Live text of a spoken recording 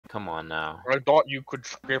Come on now. I thought you could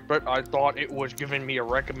skip it. I thought it was giving me a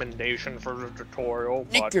recommendation for the tutorial.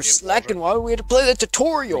 Nick, but you're it slacking. wasn't. Why do we have to play the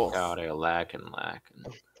tutorial? God, they're lacking.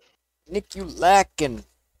 Nick, you lacking.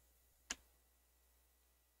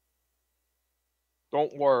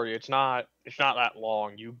 Don't worry, it's not that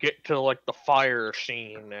long. You get to like the fire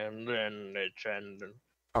scene and then it's ending.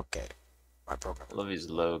 Okay. My program. I love these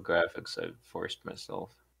low graphics. I forced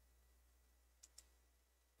myself.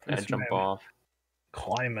 Can I This jump man. off?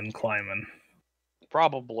 Climbing.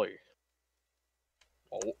 Probably.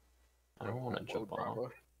 Oh. I don't want to jump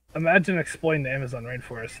off. Imagine exploring the Amazon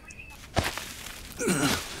rainforest.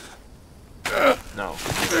 No.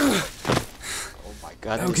 Oh my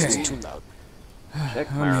god, this is too loud.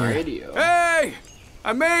 Check my radio. Hey!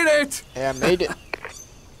 I made it! Hey, I made it.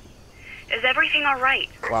 Is everything alright?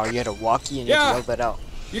 Wow, you had a walkie and you had to yell that out.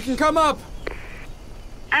 You can come up!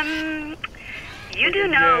 You do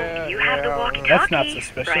know you have the walkie-talkie, That's not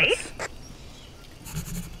suspicious. right?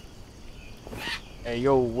 Hey,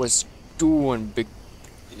 yo, what's doing, big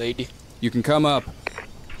lady? You can come up.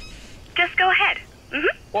 Just go ahead.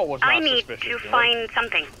 What was not I need suspicious, to Dylan? find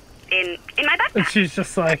something in my And backpack. she's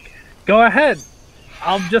just like, go ahead.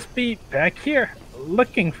 I'll just be back here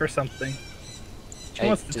looking for something. She Hey,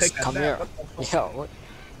 wants to just take a come nap. here. Yeah,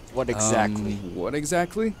 what exactly? What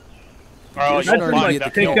exactly? Oh, You're starting to be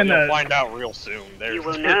at the you'll find out real soon. You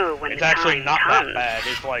will know when it's the actually time not comes. that bad.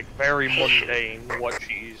 It's like very mundane what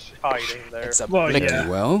she's hiding there. It's a Well, blicky. yeah.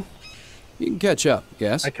 Well, you can catch up,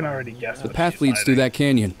 yes? I can already guess. The what path she's leads through hiding. that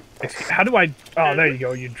canyon. How do I? Oh, there you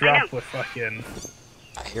go. You know. drop with fucking.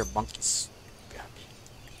 I hear monkeys.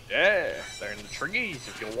 Yeah, they're in the trees.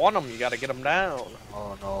 If you want them, you gotta get them down.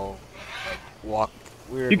 Oh no. Walk.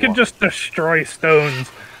 Weird You can walk. just destroy stones.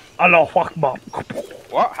 Allah Akbar.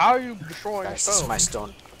 What? How are you destroying Guys, this is my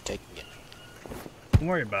stones? stone. I'm taking it. Don't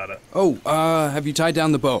worry about it. Oh, have you tied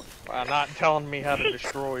down the boat? Not telling me how to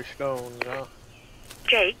destroy stones, huh?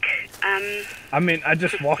 Jake, I mean, I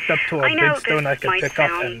just walked up to a I know big stone I this could might pick up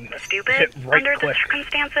sound and stupid hit right under the click,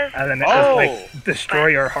 circumstances, and then it Oh. just like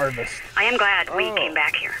destroy our harvest. I am glad we Oh. came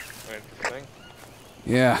back here. Interesting.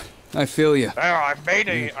 Yeah, I feel you. There, I've made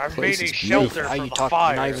a place is shelter How for you the talking?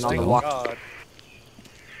 fire. Not even on the thank walk. God.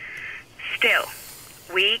 Still,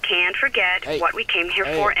 we can't forget Hey, what we came here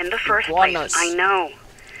hey, for in the first iguanas. place. I know.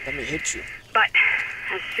 Let me hit you. But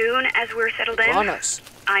as soon as we're settled in, Iguanas.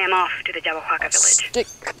 I am off to the Jabberwock A village. stick.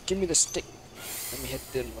 Give me the stick. Let me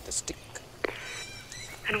hit them with a stick.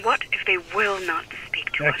 And what if they will not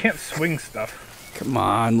speak to I us? can't swing stuff. Come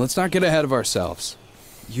on, let's not get ahead of ourselves.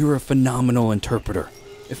 You're a phenomenal interpreter.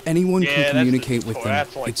 If anyone Yeah, can that's communicate with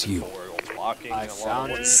that's them, like it's you. tutorial blocking I and a lot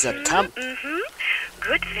found of the camp.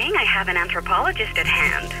 Good thing I have an anthropologist at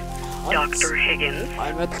hand, Hunts. Dr. Higgins.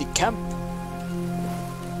 I'm at the camp.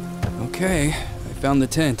 Okay, I found the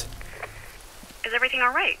tent. Is everything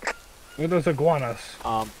all right? Where are those iguanas?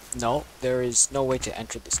 No, there is no way to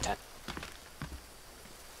enter this tent.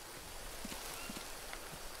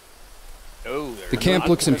 Oh, The camp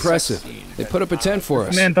looks impressive. They put up a tent for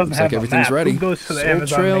us. Man doesn't Looks have like a everything's map. ready. Who goes to the Soul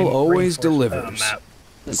Amazon Trail rainforest always without a delivers. map?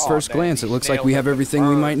 At Oh, first man, glance, it these looks like we nailed have it. everything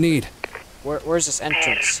we might need. Where's this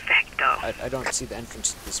entrance? Perfecto. I don't see the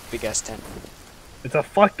entrance to this big ass tent. It's a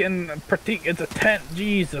fucking critique. It's a tent.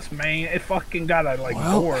 Jesus, man. It fucking got a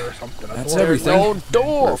Well, door or something. A that's door. everything. No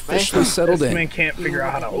door, We're man. officially settled This in. man can't figure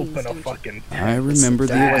out how to open a fucking tent. I remember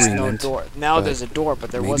the There was no agreement. door. Now but there's a door,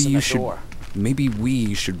 but there maybe wasn't you a should- door. Maybe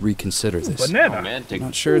we should reconsider this. Banana. Romantic. I'm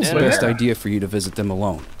not sure it's the Banana. best idea for you to visit them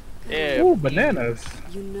alone. Yeah, Ooh, bananas.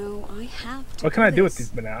 You know, I have to What can I do with this.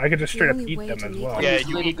 these bananas? I could just straight up only eat way them to as make well. them- yeah, Let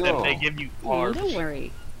you it eat them. go. They give you Oh, carbs. don't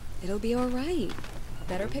worry. It'll be alright.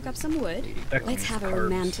 Better pick up some wood. That Let's means have a carbs.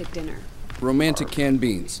 romantic dinner. Romantic canned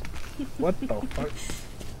beans. What the fuck?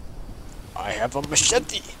 I have a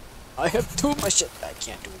machete. I have two machetes. I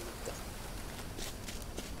can't do it with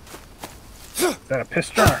them. Is that a piss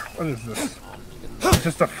jar? What is this? It's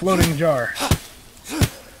just a floating jar. Star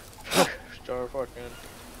fucking.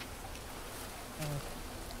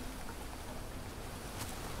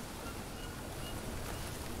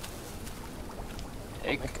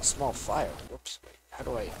 Make a small fire. Whoops. Wait, how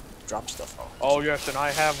do I drop stuff off? Oh yes, and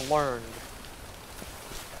I have learned.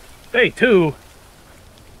 Day 2.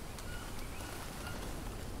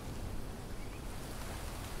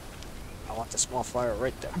 I want the small fire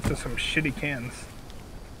right there. To some shitty cans.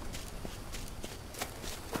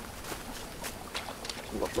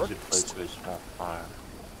 You should place to a small fire.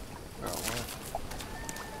 Bro,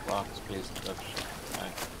 what? Block space production.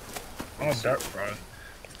 Oh, dart frog.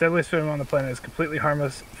 This deadliest swim on the planet is completely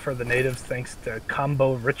harmless for the natives thanks to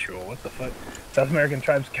combo ritual. What the fuck? South American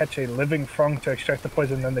tribes catch a living frog to extract the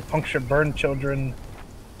poison, then they puncture burn children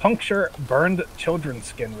Puncture burned children's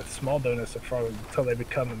skin with small donuts until they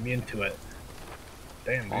become immune to it.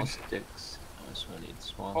 Damn, Small dude. sticks. I also need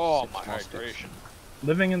small Oh, six my small sticks. hydration.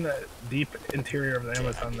 Living in the deep interior of the Okay,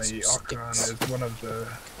 Amazon, I need the some Ocron sticks. is one of the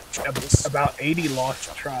Chop this. about 80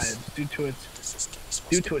 lost tribes due to This is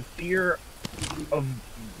give me small a stick. fear of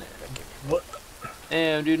what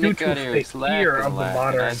Damn, dude, Due Nick to out here the is fear of the lacking. I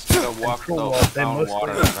modern still walk control the walls, they found mostly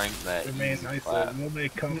water and drink that. remain easy isolated. clap. Will they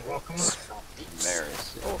come welcome us?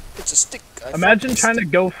 Embarrassing. Oh, it's a stick. I Imagine found trying this to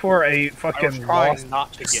go for a I was fucking trying lost.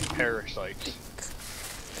 not to get parasites.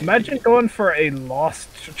 stick. Imagine going for a lost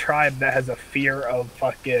tribe that has a fear of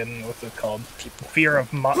fucking what's it called? Fear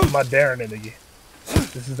of modernity.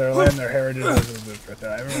 This is their land, their heritage.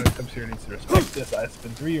 Everyone who comes here needs to respect this. It's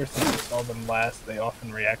been 3 years since we saw them last. They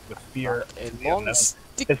often react with fear. A to the long unknown.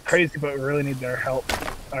 stick. It's crazy, but we really need their help.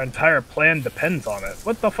 Our entire plan depends on it.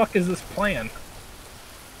 What the fuck is this plan?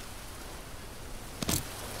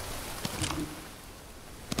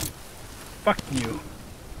 Fuck you.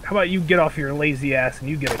 How about you get off your lazy ass and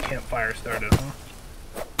you get a campfire started, huh?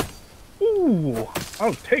 Ooh,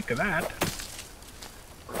 I'll take that.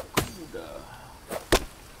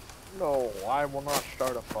 No, I will not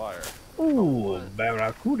start a fire. Ooh,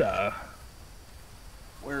 barracuda.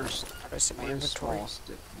 Where's Where's my where's inventory? small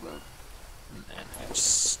stick, bro? Man,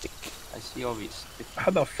 Stick. I see all these sticks.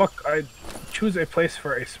 How the fuck I choose a place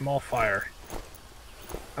for a small fire?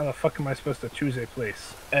 How the fuck am I supposed to choose a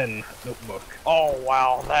place? N notebook. Oh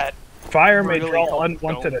wow, that Fire may really draw helped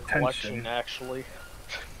unwanted dome attention. collection, actually.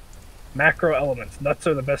 Macro elements. Nuts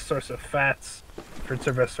are the best source of fats. Fruits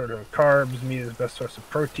are best source of carbs. Meat is the best source of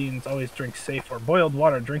proteins. Always drink safe or boiled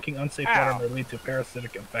water. Drinking unsafe Ow. water may lead to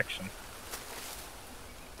parasitic infection.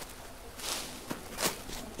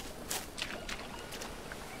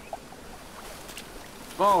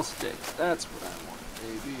 Small sticks, that's what I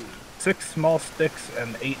want, baby. 6 small sticks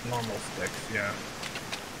and 8 normal sticks, yeah.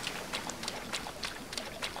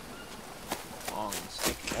 Long and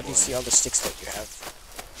sticky. How do you boy. see all the sticks that you have?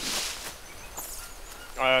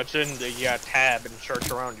 It's in the tab and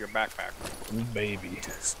search around your backpack. Ooh, baby.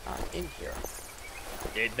 It's not in here.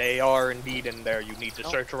 They are indeed in there. You need to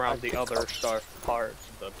Oh, search around I the pick other up. stuff parts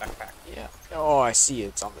of the backpack. Yeah. Oh, I see.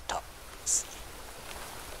 It's on the top.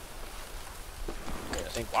 Okay,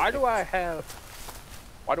 thank you. Why do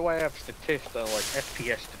I have statistics like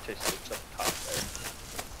FPS statistics up top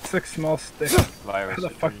there? 6 small sticks. Virus. How the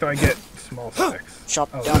fuck do I get small sticks? Chop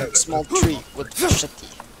Oh, down there- a small tree with machete.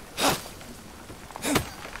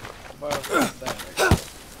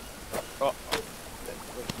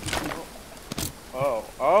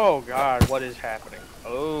 Oh god, what is happening?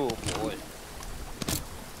 Oh boy.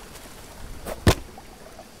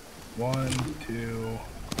 1, 2,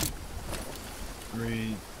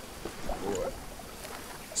 3, 4.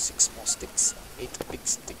 6 small sticks. 8 big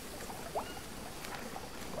stick.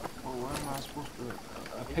 Oh, what am I supposed to do?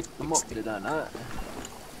 I picked them up, did I not?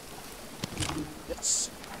 Yes.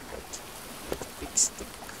 Right. Big stick.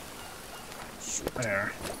 Shoot.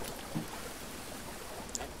 There.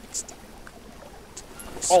 And big stick.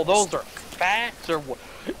 Oh, those are fats, or what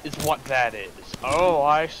is what that is? Oh,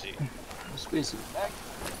 I see. Let's squeeze it back.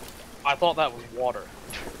 I thought that was water.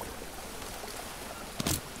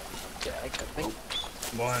 Okay, I can make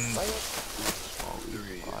 1. fire. Small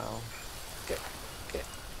easy pile.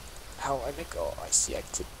 How I make? Oh, I see. I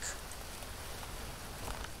click.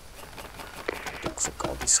 Click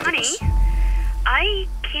all these Honey, sticks. I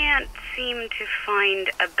can't seem to find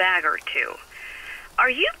a bag or two. Are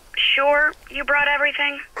you sure you brought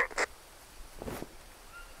everything?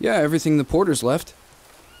 Yeah, everything the porters left.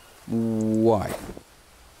 Why?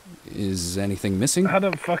 Is anything missing? How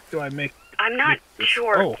the fuck do I make I'm not this?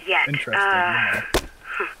 sure Oh, yet. interesting. Yeah.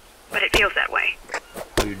 But it feels that way.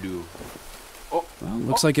 How you do? Well,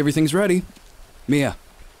 looks like everything's ready. Mia,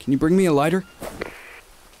 can you bring me a lighter?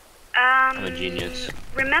 I'm a genius.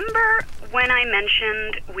 Remember when I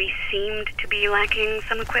mentioned we seemed to be lacking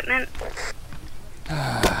some equipment?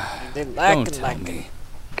 They lack Don't and tell lack. me.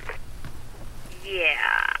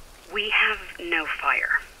 Yeah, we have no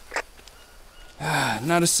fire.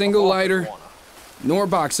 Not a single lighter, nor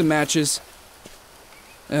box of matches.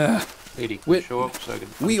 Lady, can Wait, you show up so I can...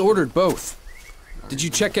 We ordered both. Did you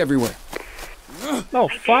check everywhere? No,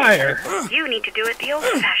 fire! You need to do it the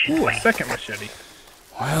old-fashioned Ooh, a way. second machete.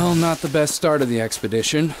 Well, not the best start of the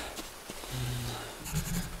expedition.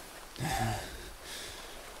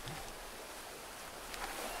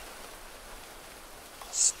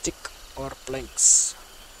 Stick or blanks.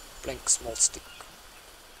 Blank small stick.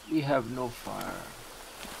 We have no fire.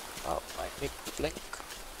 Oh, I make blank.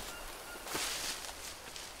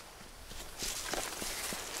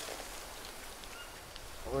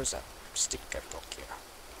 Where's that stick I broke here?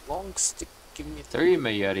 Long stick, give me 3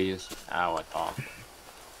 machetes. Ow, I thought.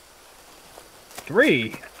 3?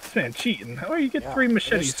 This man cheating. How do you get 3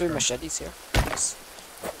 machetes? There's 3 from? machetes here. Yes.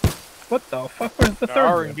 What the fuck? Where's the There third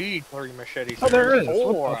are one? indeed 3 machetes. Oh, there There's is. What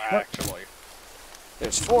the 4 fuck? actually.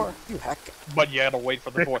 There's 4. You hack it. But you gotta wait for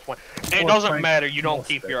the Thick 4th one. It four doesn't plank matter. You don't small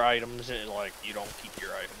keep stick. your items. You don't keep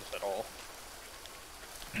your items at all.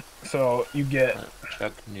 So you get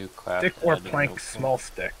Check new craft. stick or added plank notebook. small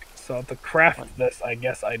stick. So to craft this, I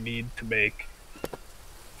guess I need to make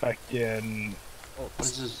fucking. Oh, What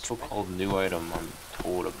is this so-called new item I'm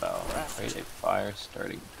told about? Right, a fire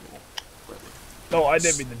starting tool. No, I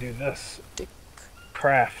didn't mean to do this. Stick.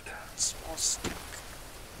 Craft. Small stick.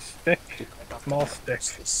 Stick. I don't Small know. stick.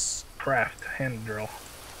 What's this? Craft. Hand drill.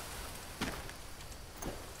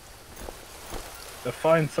 To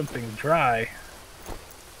find something dry.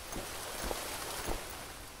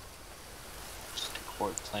 Stick or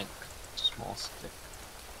plank. Small stick.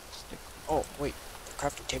 Stick. Oh, wait. The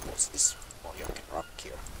crafting table is this. Oh, you can rock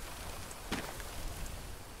here.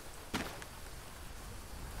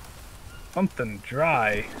 Something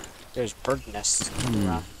dry. There's bird nests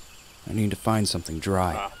around. I need to find something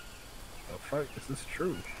dry. The fuck? Is this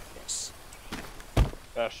true? Yes.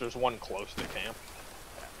 Yes, there's one close to camp.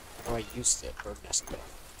 Oh, I used the bird nest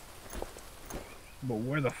though. But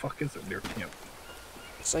where the fuck is it near camp?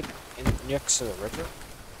 It's like next to the river.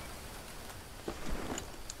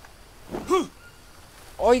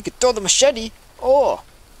 Oh, you could throw the machete. Oh,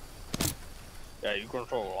 Yeah, you can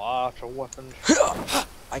throw lots of weapons.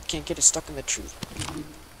 I can't get it stuck in the tree.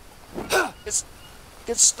 It's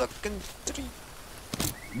gets stuck in the tree.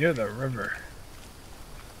 Near the river.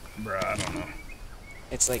 Bruh, I don't know.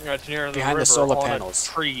 It's like It's near the behind the river solar on panels.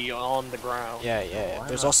 a tree on the ground. yeah.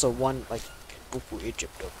 There's also one like in Buku,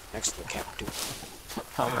 Egypt, though, next to the camp too.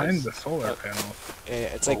 Behind the solar panels. Yeah,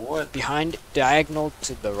 it's Oh, like what? behind, diagonal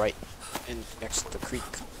to the right, and next to the creek.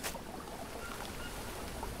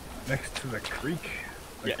 Next to the creek.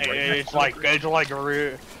 Yeah, right next it's to the like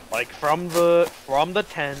creek. like from the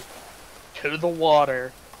tent to the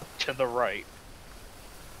water to the right.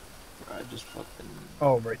 I just fucking.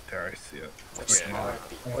 Oh, right there, I see it. What's Yeah.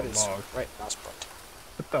 RP? What is Log. right mouse button?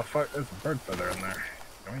 What the fuck? There's a bird feather in there.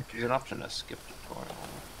 There's Yoink. an option to skip tutorial.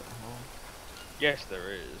 What the hell? Yes,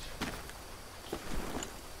 there is.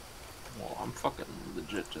 Well, I'm fucking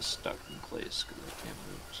legit just stuck in place because I can't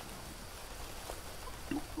move. So.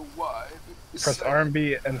 Don't know why. Press R and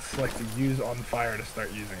B and select the use on fire to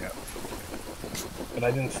start using it. But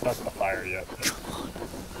I didn't start the fire yet.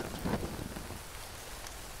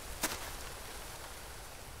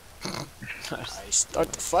 I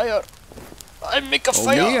start the fire. I make a Oh,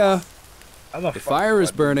 fire. Mia! How The fuck fire do is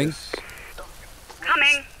I do burning. this?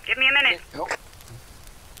 Coming. Give me a minute.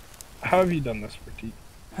 How have you done this, Pratik?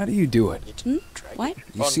 How do you do it? What?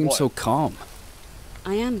 You On seem what? so calm.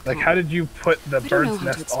 I am Like, calm. how did you put the I don't know bird's how to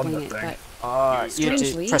nest on explain the it, thing? but You have to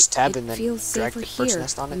strangely, press tab it and then feels drag safer the bird's here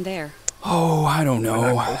nest on than it. there. Oh, I don't Not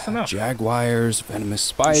know. close enough. Jaguars, venomous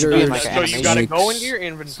should be in, spiders, like, So an you animation. gotta go snakes. into your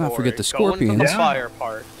inventory. not forget the Go into scorpions. the Yeah. fire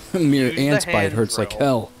part. Mere Use the ants bite hand hurts like drill.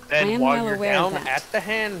 hell. Then I am while well you're aware of down that. at the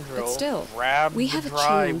hand drill, still, grab we the have a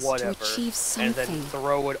dry chance to whatever, achieve and then something.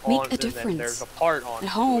 throw it Make on, a and then difference. there's a part on At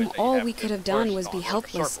home, it that you all have we to could have done press was on, be like a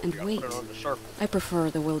helpless circle. and You gotta put wait. it on the circle. I prefer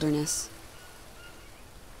the wilderness.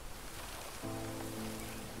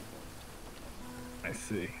 I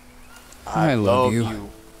see. I love you.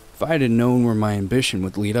 If I had known where my ambition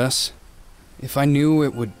would lead us, if I knew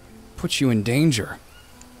it would put you in danger,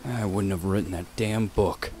 I wouldn't have written that damn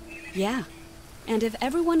book. Yeah. And if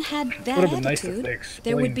everyone had that Would've been nice if attitude, they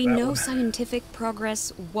there would explained be that no one. scientific progress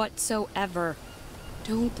whatsoever.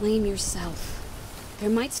 Don't blame yourself. There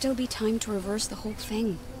might still be time to reverse the whole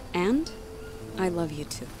thing. And I love you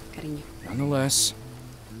too, Cariño. Nonetheless,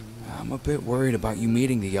 I'm a bit worried about you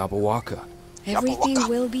meeting the Yabawaka. Everything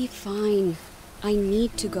will be fine. I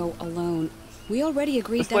need to go alone. We already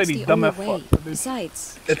agreed This that's lady the dumb only as way. fuck, dude.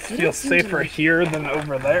 Besides, It they don't feels seem to safer like- here than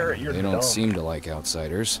over there. You're They don't dumb. seem to like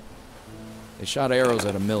outsiders. They shot arrows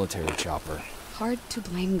at a military chopper. Hard to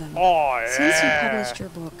blame them. Oh yeah. Since you published your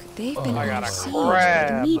book, they've been I under gotta siege. grab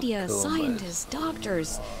The media, the scientists,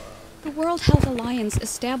 doctors. The World Health Alliance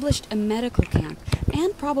established a medical camp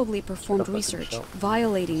and probably performed research,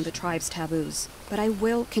 violating the tribe's taboos. But I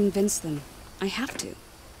will convince them. I have to.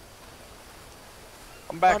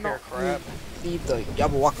 Come back Oh, no. here, crap. Need the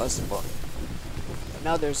Yabawakas, but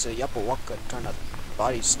now there's a Yabawaka turn up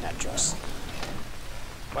body snatchers.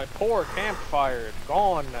 My poor campfire is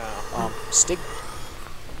gone now. Stick.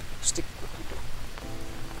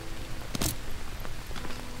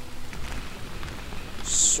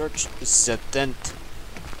 Search is the tent.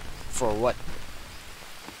 For what?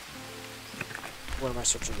 What am I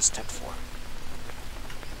searching this tent for?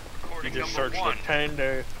 You Recording just number searched 1. the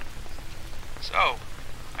tender. So,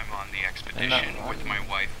 I'm on the expedition with my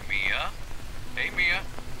wife Mia. Hey Mia.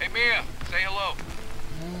 Hey Mia, say hello.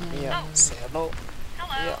 Mia, say hello.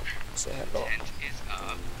 Hello. Mia, say hello. Tent is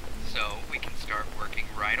up, so we can start working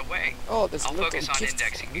right away. Oh, there's a I'll little focus on gift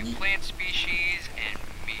indexing for new me. plant species, and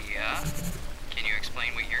Mia, can you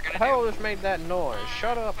explain what you're The gonna hell do? just made that noise?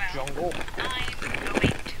 Shut up, Well, jungle. I'm going to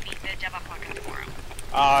meet the Jabberwocker tomorrow.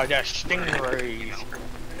 Ah, yeah, stingrays.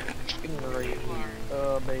 Stingrays.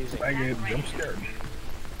 Amazing. I get jump scared.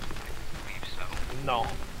 I believe so, No.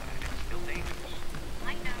 but it's still dangerous.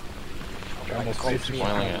 I know. Almost call facing me.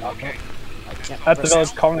 Spoiling it. Okay. I can't At the press village,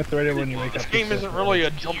 it. calling it the radio when you wake This up. game isn't really a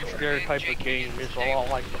jump scare type of game. It's a lot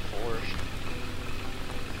like The Forest.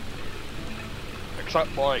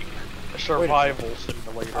 Except like a survival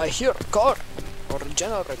simulator. I hear a car or a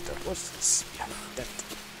generator. What's this? Yeah, that.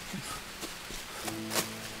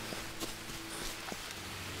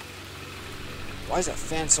 Why is that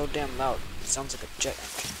fan so damn loud? It sounds like a jet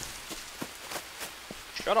engine.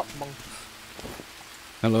 Shut up, monkey.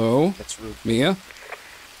 Hello? That's rude. Mia?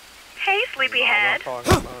 Hey, sleepyhead. I'm not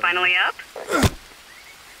talking about Finally up?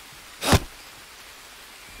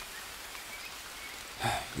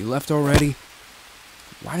 You left already?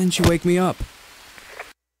 Why didn't you wake me up?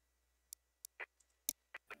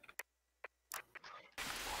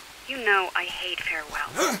 You know I hate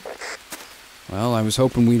farewell. Well, I was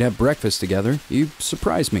hoping we'd have breakfast together. You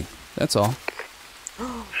surprised me. That's all.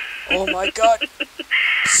 Oh my god!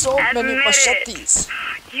 So many Admit it. machetes!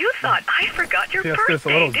 You thought I forgot your Yes, there's a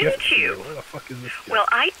birthday, little didn't gift for you. you? Where the fuck is this gift? Well,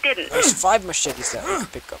 I didn't. There's 5 machetes that we can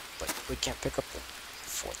pick up, but we can't pick up the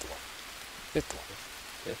 4th one. 5th one.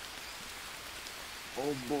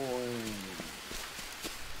 Oh boy.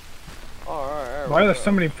 Alright. Why are there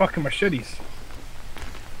so many fucking machetes?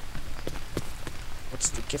 What's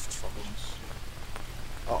the gift for me?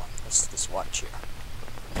 Oh, that's this watch here.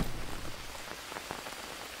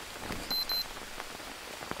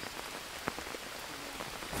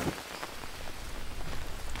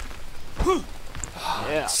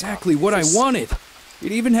 Yeah. Exactly what I wanted.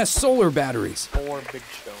 It even has solar batteries. 4 big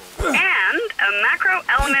stones. And a macro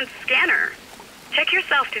element scanner. Check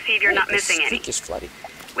yourself to see if you're not This missing any. streak is flooding.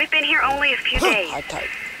 We've been here only a few days, High tide.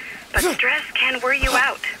 but stress can wear you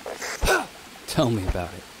out. Tell me about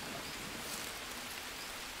it.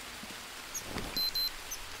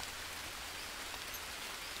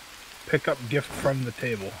 Pick up gift from the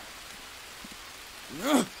table.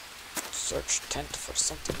 Search tent for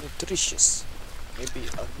something nutritious. Maybe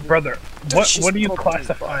a new Brother, delicious what do you protein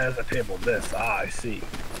classify bar. as a table? This. Ah, I see.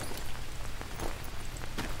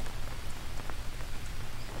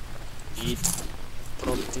 Eat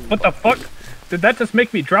protein What the bar. fuck? Did that just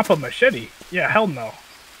make me drop a machete? Yeah, hell no.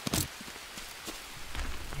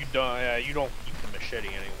 You don't keep the machete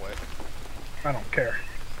anyway. I don't care.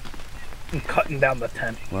 I'm cutting down the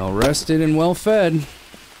tent. Well rested and well fed.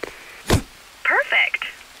 Perfect.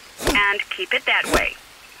 And keep it that way.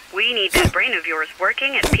 We need that brain of yours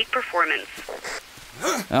working at peak performance.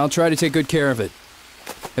 I'll try to take good care of it.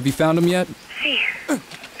 Have you found him yet? See.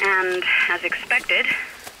 And as expected,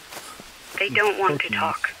 they don't want to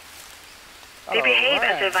talk. They behave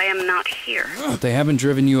as if I am not here. But they haven't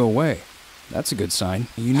driven you away. That's a good sign.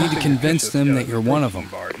 You need to convince them that you're one of them.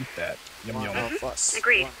 Bar. Eat that. Yum yum. One of us.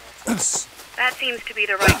 Agreed. One of us. That seems to be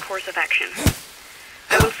the right course of action.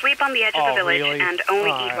 I will sleep on the edge of the Oh, village really? and only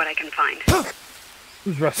eat Alright. what I can find.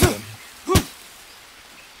 Who's wrestling?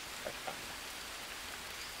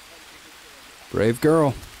 Brave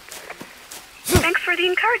girl. Thanks for the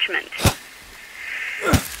encouragement.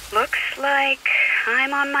 Looks like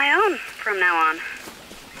I'm on my own from now on.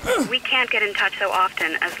 We can't get in touch so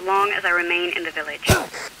often as long as I remain in the village.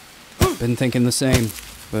 Been thinking the same,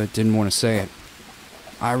 but didn't want to say it.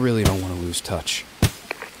 I really don't want to lose touch.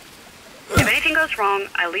 If anything goes wrong,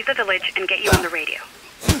 I'll leave the village and get you on the radio.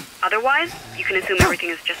 Otherwise, you can assume everything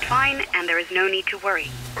is just fine and there is no need to worry.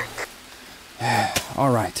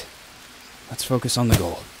 All right. Let's focus on the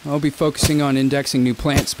goal. I'll be focusing on indexing new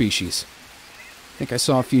plant species. I think I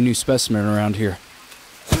saw a few new specimens around here.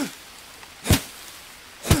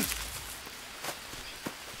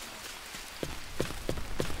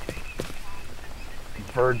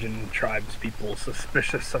 Virgin tribes people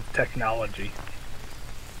suspicious of technology.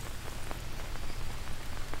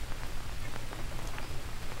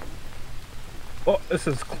 Oh, this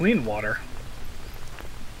is clean water.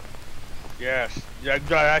 Yes.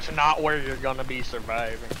 That's not where you're gonna be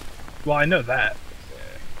surviving. Well, I know that.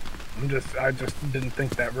 I just didn't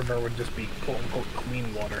think that river would just be quote-unquote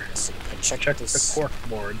clean water. Let's see, I checked Check this. the cork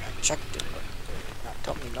board. I checked it, but they're not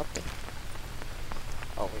telling me nothing.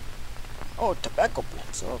 Oh, wait. Oh, tobacco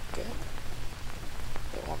plants, okay.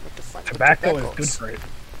 They want me to find the Tobacco is tobaccos. good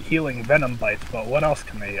for healing venom bites, but what else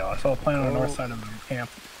can they I saw a plant on the north side of the camp.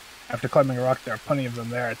 After climbing a rock, there are plenty of them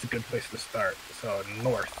there. It's a good place to start. So,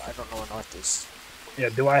 north. I don't know what north is. Yeah,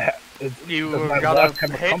 do I have... You does my gotta watch have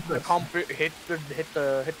a hit compass? hit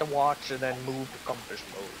the watch and then move to compass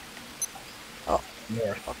mode.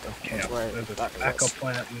 North Okay, of camp. that's where There's a that tobacco was.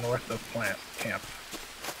 plant north of camp.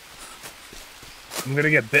 I'm gonna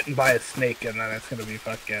get bitten by a snake and then it's gonna be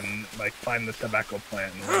fucking, like, find the tobacco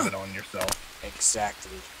plant and rub it on yourself.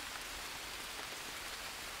 Exactly.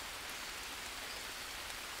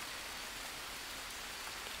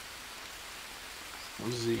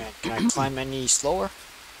 Who's the Can I climb any slower?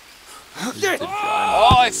 who's the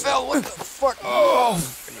Oh, I fell! What the fuck? Oh!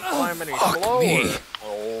 Can you climb any slower?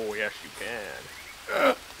 Oh, yes you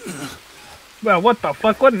can. Well, what the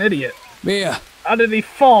fuck? What an idiot. Mia, How did he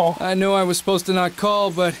fall? I know I was supposed to not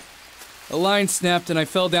call, but a line snapped and I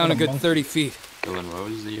fell down a good 30 feet. Dylan, what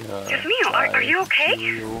was the Yasmino, are you okay?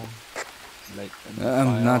 material, like, in the I'm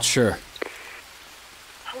file not sure.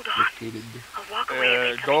 Hold on. located? I'll walk away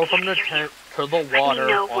a bit so Go they from can't the hear you. tent to the me water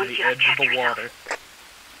know on once the you have edge of checked the yourself. water.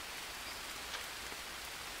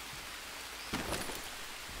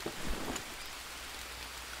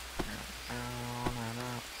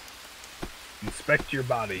 Inspect your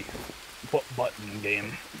body. What button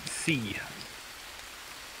game? C.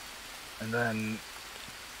 And then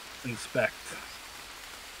inspect.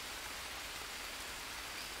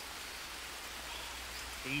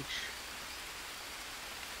 Each.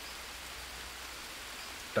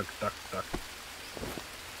 Duck, duck, duck.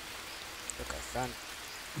 Look, I found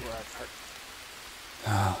where I've hurt.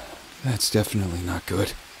 Oh, that's definitely not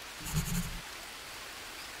good.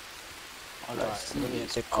 All I see we need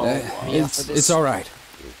is to call Uh, Mia for this. it's alright.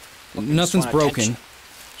 Nothing's want broken. attention.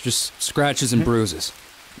 Just scratches and bruises.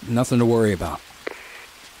 Nothing to worry about.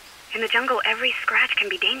 In the jungle, every scratch can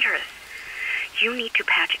be dangerous. You need to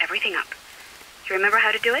patch everything up. You remember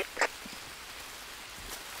how to do it?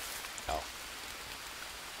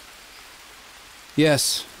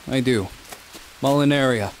 Yes, I do.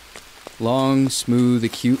 Mollinaria. Long, smooth,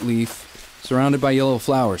 acute leaf, surrounded by yellow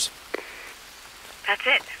flowers. That's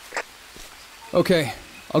it. Okay,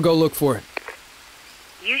 I'll go look for it.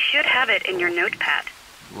 You should have it in your notepad.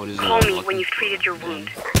 what is Call it me looking when you've for treated your then?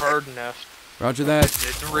 wound. Bird nest. Roger that.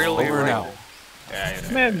 It's really Over and real. out.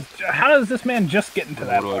 Yeah, Man, how does this man just get into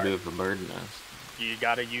that What do I part? do with a bird nest? you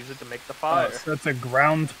gotta use it to make the Oh, fire. so it's a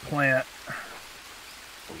ground plant.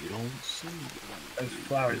 Oh, you don't see. There's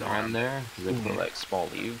flowers Is on there? Because they put like small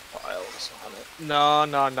leaf piles on it.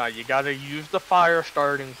 No. You gotta use the fire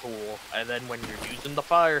starting pool, and then when you're using the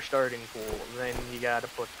fire starting pool, then you gotta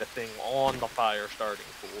put the thing on the fire starting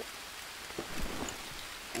pool.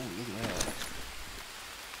 Oh, look at that.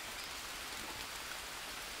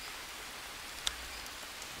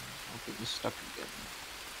 Hope it was stuck again.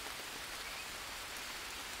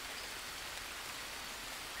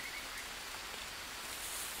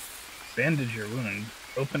 Bandage your wound.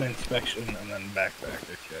 Open inspection and then backpack.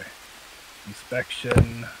 Okay.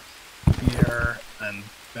 Inspection here and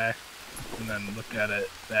back, and then look at it.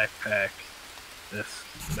 Backpack. This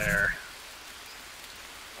there.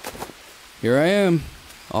 Here I am,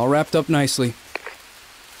 all wrapped up nicely.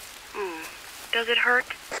 Does it hurt?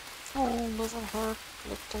 Oh, doesn't hurt,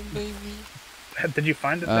 little baby. Did you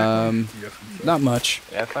find it? Not much.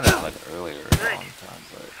 Yeah, I found it like earlier a long time,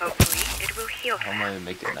 but Hopefully, it will heal how am I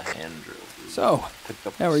making the hand drill? Dude? So, Picked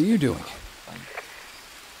up how are you doing?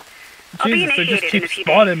 I'll be Jesus, they just initiated in keep a few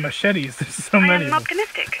spawning machetes. There's so I many am of them.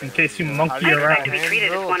 optimistic. In case you I monkey I expect around. to be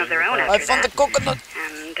treated as one of their own I after found the that. coconut.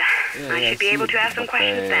 And I should be able to ask some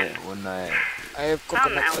questions then. When I I have Some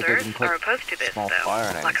coconut. elders can put are opposed to this, small though. fire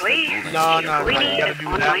and I can Luckily, start building No, it. no, we you need gotta it do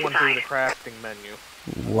on that my one through the side. crafting menu.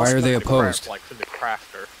 Why are they opposed? Like for the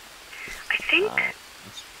crafter. I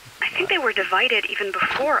think they were divided even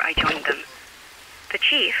before I joined them. The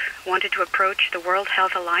chief wanted to approach the World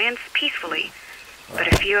Health Alliance peacefully, but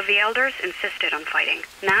a few of the elders insisted on fighting.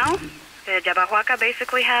 Now, the Jabahuaca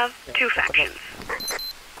basically have two factions.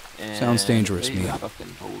 Sounds dangerous, they Mia.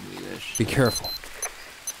 fucking told me this shit. Be careful.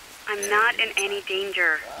 I'm not in any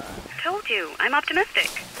danger. I told you, I'm optimistic.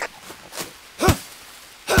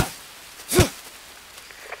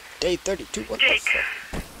 Day 32. What the Jake,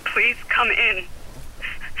 fuck? please come in.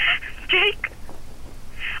 Jake,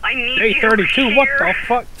 I need Day you 32. What the here.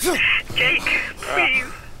 fuck? Jake,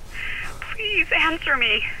 please answer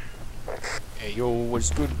me. Hey, yo,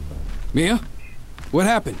 what's good? Mia? What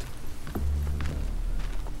happened?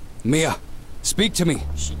 Mia, speak to me.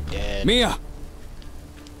 She dead. Mia!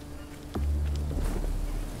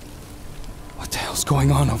 What the hell's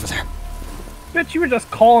going on over there? Bitch, you were just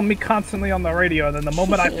calling me constantly on the radio, and then the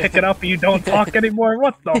moment I pick it up, you don't talk anymore?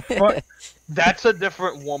 What the fuck? That's a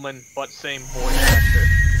different woman, but same voice actor.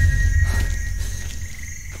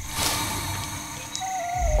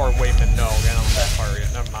 Or wait a minute, no, get on that part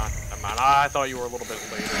yet. Never mind, never mind. I thought you were a little bit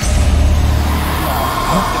later.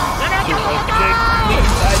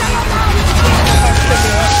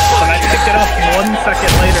 When I pick it up 1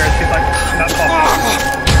 second later, and she's like, not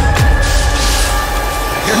talking.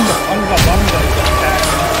 Here's the bunga bunga attack.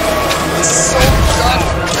 It's so done.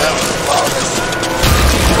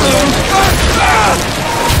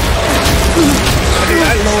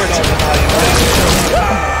 I lowered all the volume.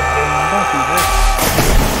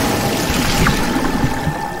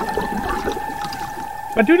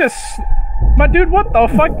 My dude, what the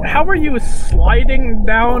fuck? How are you sliding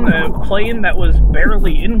down a plane that was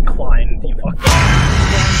barely inclined, you fucking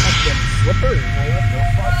slipper? What the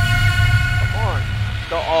fuck? Come on.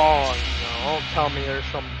 Oh, no, don't tell me there's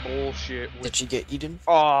some bullshit with... Did she get eaten?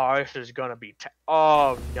 Oh, this is gonna be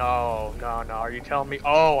oh, no, no, no. Are you telling me?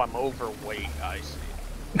 Oh, I'm overweight, I see.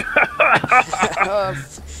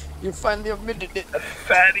 You finally admitted it.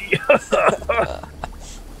 Fatty.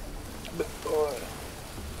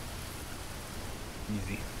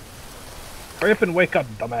 Easy. Hurry up and wake up,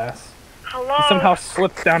 dumbass. Hello? You somehow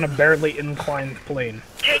slipped down a barely inclined plane.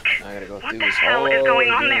 Jake, I gotta go what through the this hell is going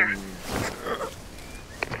on there?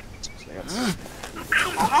 again.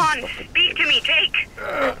 Come on, speak to me, Jake.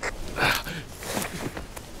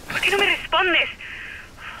 ¿Por qué no me respondes?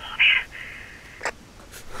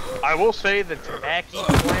 I will say the Tamaki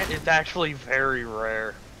plant is actually very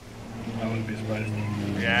rare. I wouldn't be surprised.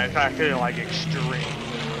 Yeah, it's actually like extremely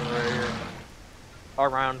rare.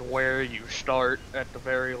 Around where you start, at the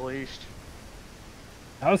very least.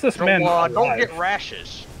 How's this man alive? Don't get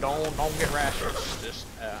rashes. Don't get rashes. Just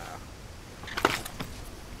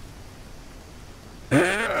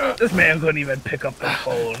This man couldn't even pick up the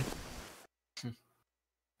phone.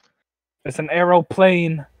 It's an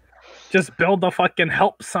aeroplane. Just build the fucking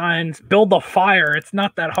help signs. Build a fire. It's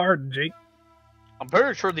not that hard, Jake. I'm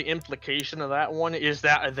pretty sure the implication of that one is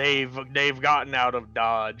that they've gotten out of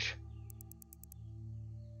Dodge.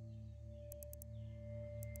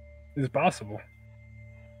 It's possible.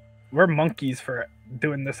 We're monkeys for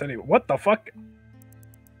doing this anyway. What the fuck?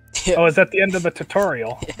 Oh, is that the end of the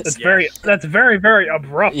tutorial? Yes. That's very, very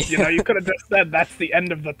abrupt. Yeah. You know, you could have just said that's the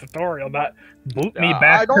end of the tutorial, not boot me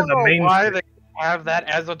back to the main. I don't know why they have that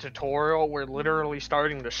as a tutorial where literally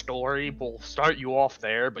starting the story will start you off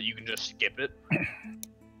there, but you can just skip it. What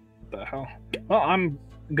the hell? Well, I'm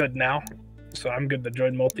good now, so I'm good to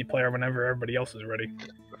join multiplayer whenever everybody else is ready.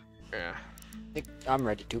 Yeah. I think I'm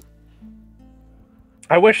ready to.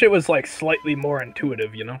 I wish it was like slightly more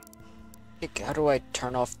intuitive, you know? How do I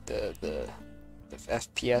turn off the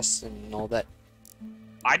FPS and all that?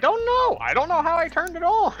 I don't know. I don't know how I turned it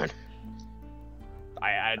on.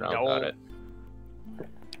 I Got don't. it.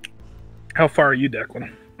 How far are you,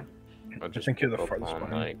 Declan? I just think you're the woke up farthest on,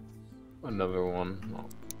 behind. like, another one.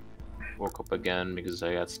 Woke up again because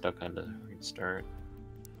I got stuck on the restart.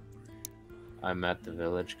 I'm at the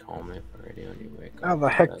village. Call me for radio when you wake up. How the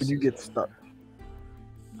heck did you get stuck?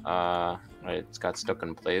 It got stuck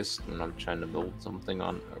in place, and I'm trying to build something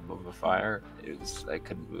on above a fire. I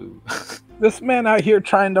couldn't move. This man out here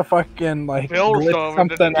trying to fucking like Build glitch stuff in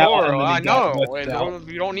the something out. tutorial. I And then he got know. glitched And out.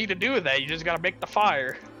 you don't need to do that. You just gotta make the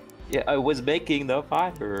fire. Yeah, I was making the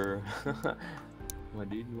fire. What,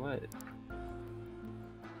 dude? What?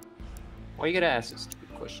 Why you gotta ask this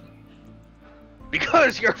stupid question?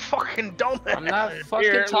 Because you're fucking dumb. I'm not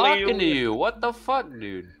fucking talking to you. What the fuck,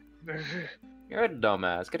 dude? You're a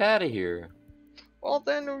dumbass. Get out of here. Well,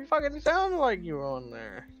 then you fucking sound like you were on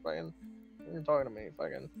there. Fucking, you're talking to me,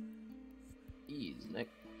 fucking. Jeez, Nick.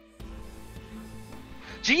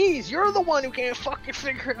 Jeez, you're the one who can't fucking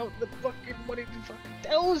figure out the fucking what it fucking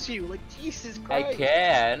tells you. Like, Jesus Christ. I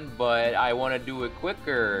can, but I want to do it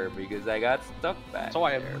quicker because I got stuck back. So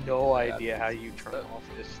I there. have no I got idea how you turn stuck. off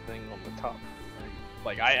this thing on the top.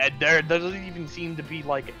 Like, there doesn't even seem to be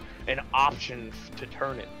like an option to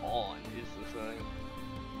turn it on. Is the thing.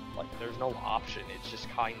 Like, there's no option. It's just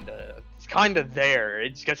kind of there.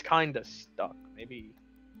 It's just kind of stuck. Maybe.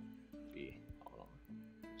 Hold on.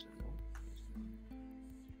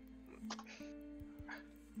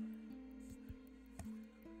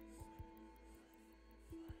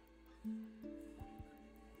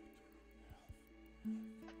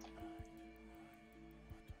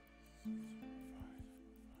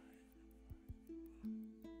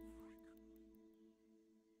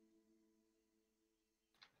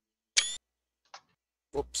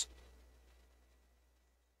 Whoops.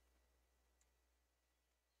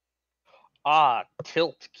 Ah,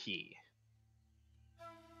 tilt key.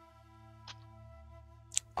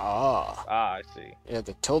 Ah. Ah, I see. Yeah,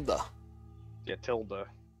 the tilde. Yeah, tilde.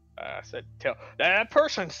 I said tilt. That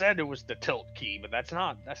person said it was the tilt key, but that's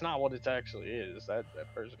not what it actually is. That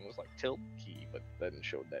person was like tilt key, but then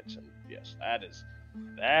showed that symbol. Yes, that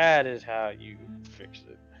is how you fix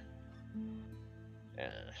it. Yeah.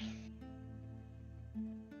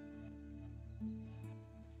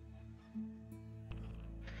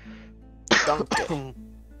 Donkey.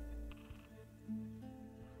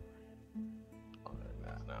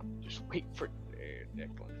 No, just wait for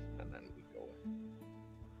Declan, and then we go.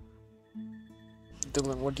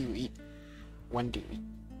 Dylan, what do you eat? When do you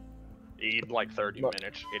eat? Eat like 30 Look,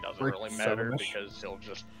 minutes. It doesn't like really matter 7-ish. because he'll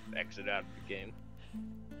just exit out of the game.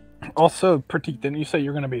 Also, Pratik, didn't you say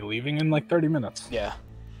you're going to be leaving in like 30 minutes? Yeah.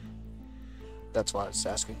 That's why I was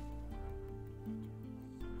asking.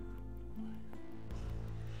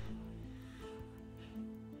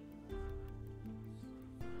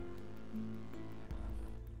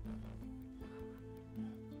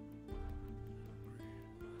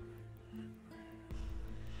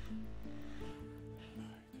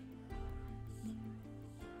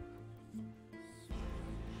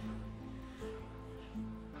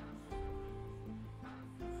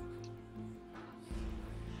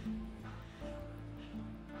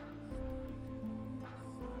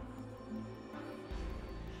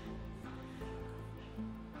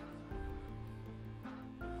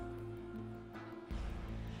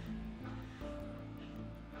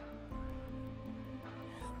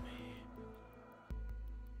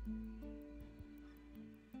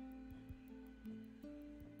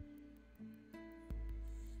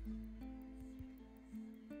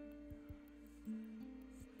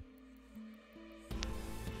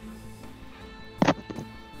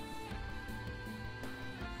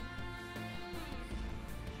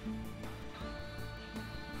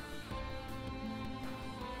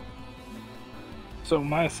 So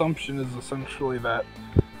my assumption is essentially that...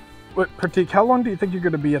 Wait, Pratik, how long do you think you're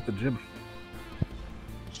going to be at the gym?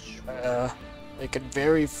 It could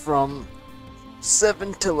vary from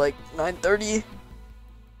 7 to like 9:30,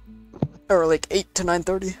 or like 8 to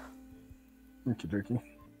 9:30. Okie dokie.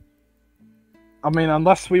 I mean,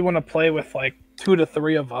 unless we want to play with like 2 to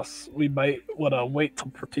 3 of us, we might want to wait till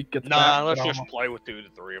Pratik gets back. Nah, let's but just play with 2 to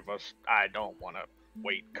 3 of us. I don't want to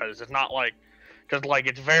wait because it's not like,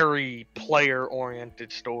 it's very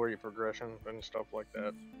player-oriented story progression and stuff like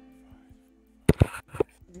that.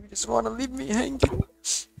 You just want to leave me hanging?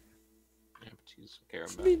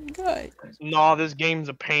 Mean guy. No, this game's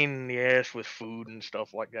a pain in the ass with food and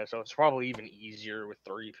stuff like that, so it's probably even easier with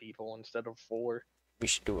 3 people instead of 4. We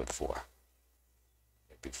should do it 4.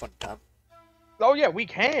 It'd be a fun time. Oh yeah, we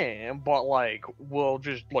can, but like we'll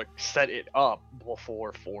just like set it up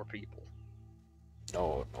before 4 people.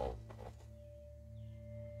 No.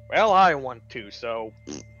 Well, I want to, so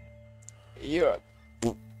You're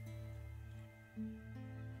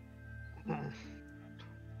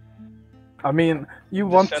I mean, you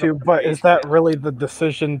want to, but is that really the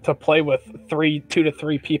decision to play with 2 to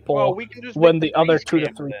 3 people well, we can just when make the other base 2 to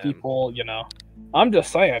camp 3 then. people, you know? I'm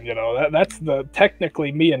just saying, you know, that's the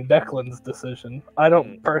technically me and Declan's decision. I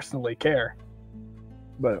don't personally care.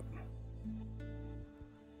 But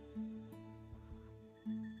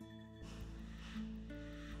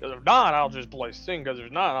Because if not, I'll just play Because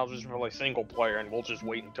if not, I'll just play single player, and we'll just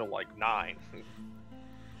wait until like 9.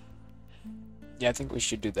 Yeah, I think we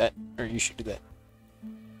should do that. Or you should do that.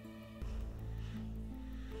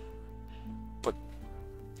 But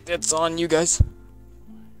it's on you guys.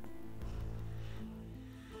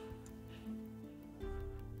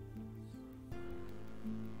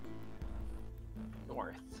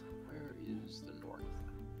 North. Where is the north?